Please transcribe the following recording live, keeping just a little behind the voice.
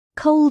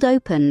cold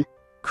open.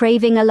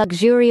 Craving a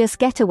luxurious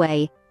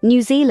getaway,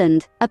 New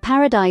Zealand, a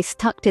paradise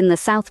tucked in the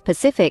South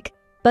Pacific,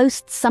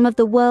 boasts some of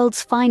the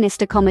world's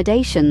finest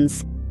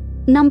accommodations.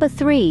 Number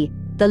 3.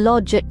 The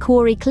Lodge at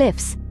Kauri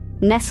Cliffs.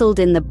 Nestled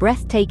in the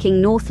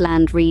breathtaking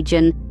Northland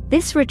region,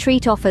 this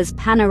retreat offers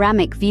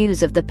panoramic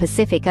views of the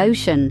Pacific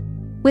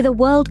Ocean. With a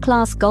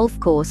world-class golf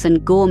course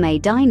and gourmet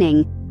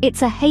dining,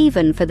 it's a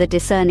haven for the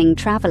discerning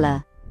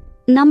traveler.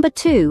 Number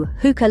 2.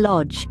 Huka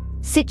Lodge.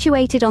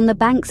 Situated on the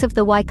banks of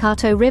the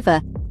Waikato River,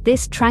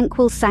 this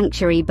tranquil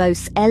sanctuary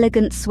boasts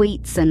elegant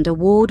suites and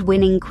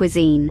award-winning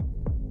cuisine.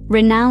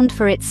 Renowned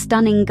for its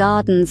stunning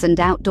gardens and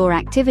outdoor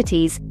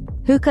activities,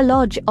 Huka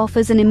Lodge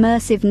offers an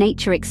immersive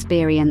nature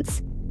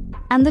experience.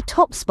 And the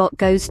top spot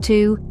goes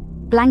to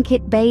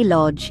Blanket Bay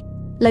Lodge.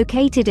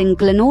 Located in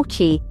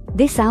Glenorchy,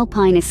 this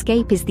alpine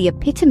escape is the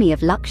epitome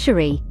of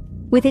luxury.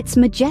 With its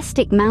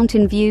majestic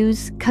mountain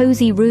views,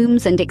 cozy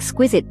rooms and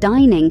exquisite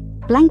dining,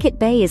 Blanket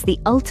Bay is the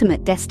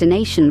ultimate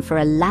destination for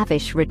a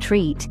lavish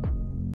retreat.